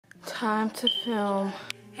Time to film.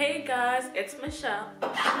 Hey guys, it's Michelle.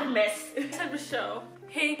 It's Michelle.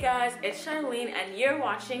 Hey guys, it's Charlene and you're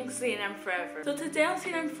watching C&M Forever. So today on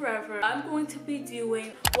C&M Forever, I'm going to be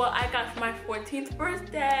doing what I got for my 14th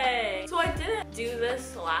birthday. So I didn't do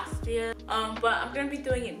this last year, but I'm gonna be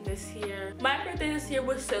doing it this year. My birthday this year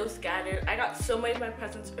was so scattered. I got so many of my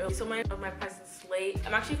presents early, so many of my presents late.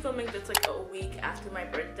 I'm actually filming this like a week after my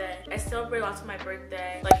birthday. I celebrate lots of my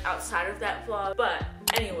birthday, like outside of that vlog, but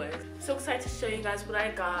anyways, so excited to show you guys what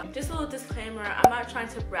I got. Just a little disclaimer, I'm not trying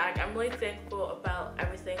to brag. I'm really thankful about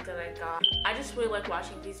everything that I got. I just really like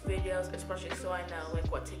watching these videos, especially so I know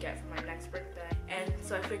like what to get for my next birthday. And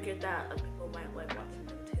so I figured that people might like watching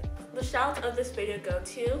them too. The shoutouts of this video go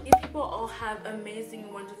to these people. All have amazing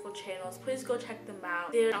and wonderful channels. Please go check them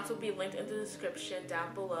out. Their accounts will be linked in the description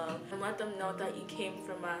down below, and let them know that you came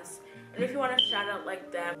from us. And if you want to shout out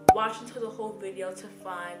like them, watch until the whole video to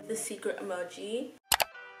find the secret emoji.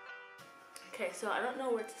 Okay, so I don't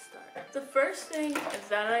know where to start. The first thing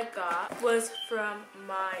that I got was from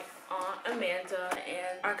my aunt Amanda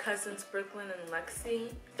and our cousins Brooklyn and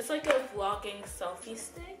Lexi. It's like a vlogging selfie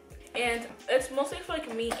stick. And it's mostly for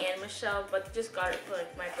like me and Michelle, but they just got it for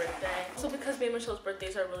like my birthday. So because me and Michelle's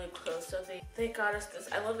birthdays are really close, so they got us this.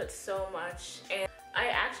 I love it so much, and I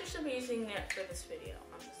actually should be using it for this video,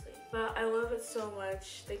 honestly. But I love it so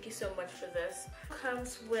much. Thank you so much for this. It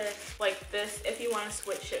comes with like this if you want to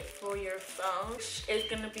switch it for your phone. It's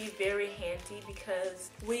gonna be very handy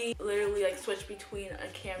because we literally like switch between a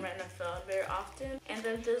camera and a phone very often. And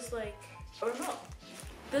then there's like a remote.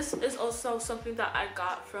 This is also something that I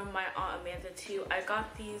got from my aunt Amanda too. I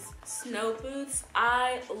got these snow boots.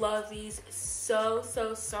 I love these so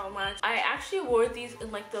much. I actually wore these in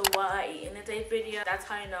like the What I Eat in a Day video. That's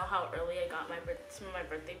how you know how early I got some of my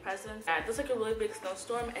birthday presents. Yeah, there's like a really big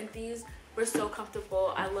snowstorm and these were so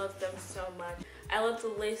comfortable. I love them so much. I love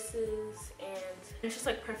the laces and it's just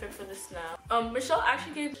like perfect for the snow. Michelle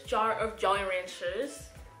actually gave a jar of Jolly Ranchers.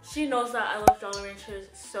 She knows that I love Jolly Ranchers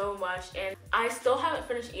so much, and I still haven't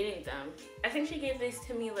finished eating them. I think she gave these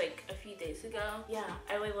to me like a few days ago. Yeah,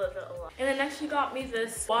 I really love it a lot. And then next she got me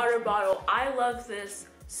this water bottle. I love this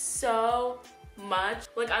so much.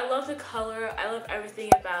 Like, I love the color. I love everything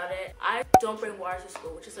about it. I don't bring water to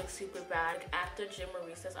school, which is like super bad. Like, after gym or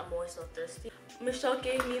recess, I'm always so thirsty. Michelle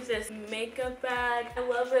gave me this makeup bag. I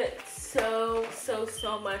love it so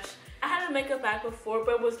much. I had a makeup bag before,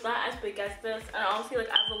 but it was not as big as this, and honestly, like,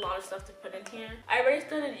 I have a lot of stuff to put in here. I already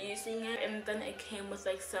started using it, and then it came with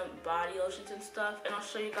like some body lotions and stuff, and I'll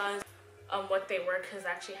show you guys what they were because I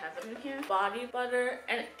actually have them in here. Body butter,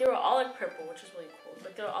 and they were all like purple, which is really cool,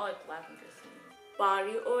 but they were all like lavender.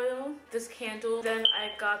 Body oil, this candle. Then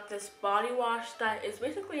I got this body wash that is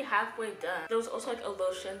basically halfway done. There was also like a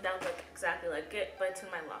lotion that was like exactly like it, but it's in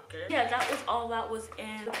my locker. Yeah, that was all that was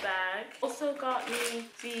in the bag. Also got me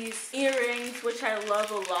these earrings, which I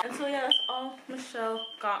love a lot. And so yeah, that's all Michelle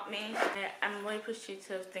got me. I'm really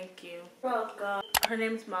appreciative. Thank you. Welcome. Her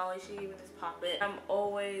name's Molly. She gave me this poppet. I'm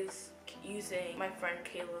always using my friend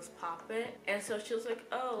Kayla's poppet, and so she was like,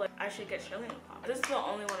 oh, like I should get Charlene a poppet. This is the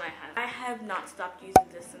only one I have. I have not stopped using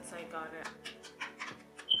this since I got it.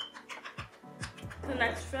 So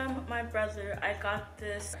next from my brother, I got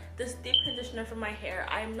this deep conditioner for my hair.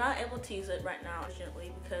 I'm not able to use it right now,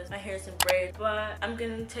 unfortunately, because my hair is in braids, but I'm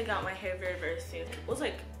gonna take out my hair very soon. It was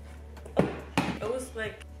like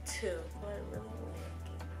 2, but I really like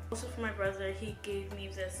it. Also for my brother, he gave me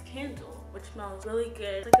this candle, which smells really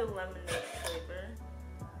good. It's like a lemonade flavor.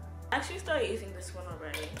 I actually started using this one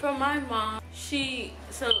already. For my mom,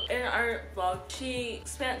 so in our vlog, she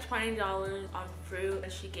spent $20 on fruit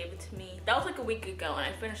and she gave it to me. That was like a week ago and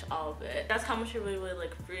I finished all of it. That's how much I really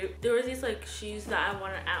like fruit. There were these like shoes that I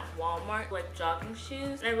wanted at Walmart, like jogging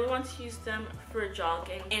shoes, and I really want to use them for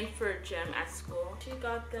jogging and for gym at school. She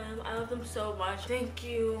got them. I love them so much. Thank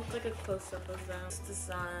you. It's like a close-up of them. This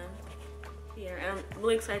design here, and I'm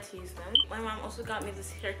really excited to use them. My mom also got me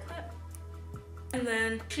this hair clip. And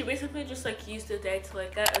then she basically just like used the day to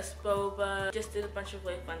like get us boba, just did a bunch of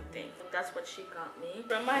really fun things. That's what she got me.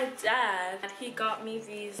 From my dad, he got me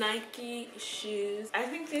these Nike shoes. I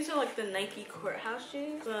think these are like the Nike courthouse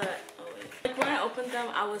shoes, but oh wait. Like when I opened them,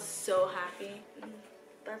 I was so happy.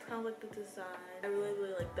 That's kind of like the design. I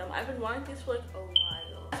really like them. I've been wanting these for like a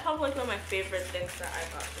while. That's probably like one of my favorite things that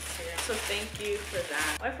I got this year. So thank you for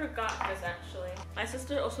that. I forgot this actually. My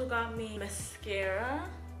sister also got me mascara.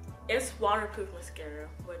 It's waterproof mascara,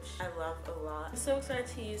 which I love a lot. I'm so excited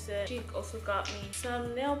to use it. She also got me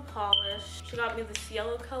some nail polish. She got me this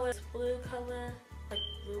yellow color, this blue color, like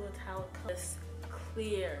blue metallic color, this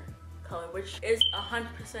clear color, which is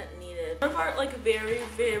 100% needed. One of our like very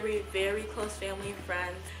close family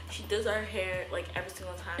friends, she does our hair like every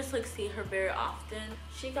single time. I just like see her very often.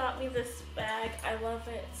 She got me this bag. I love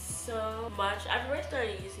it so much. I've already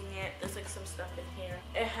started using it. There's like some stuff in here.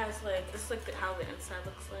 It has like, this is like how the inside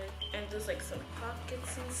looks like, and there's like some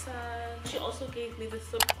pockets inside. She also gave me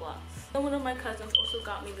this lip gloss. And one of my cousins also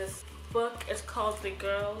got me this book. It's called The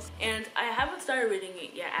Girls, and I haven't started reading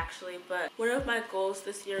it yet actually, but one of my goals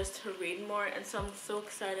this year is to read more, and so I'm so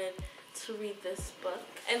excited to read this book.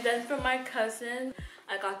 And then for my cousin,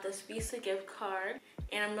 I got this Visa gift card,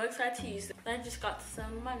 and I'm really excited to use it. I just got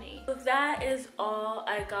some money. So that is all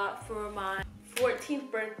I got for my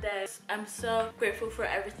 14th birthday. I'm so grateful for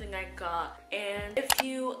everything I got, and if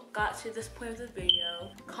you got to this point of the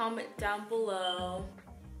video, comment down below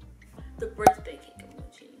the birthday cake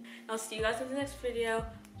emoji. I'll see you guys in the next video.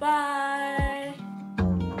 Bye!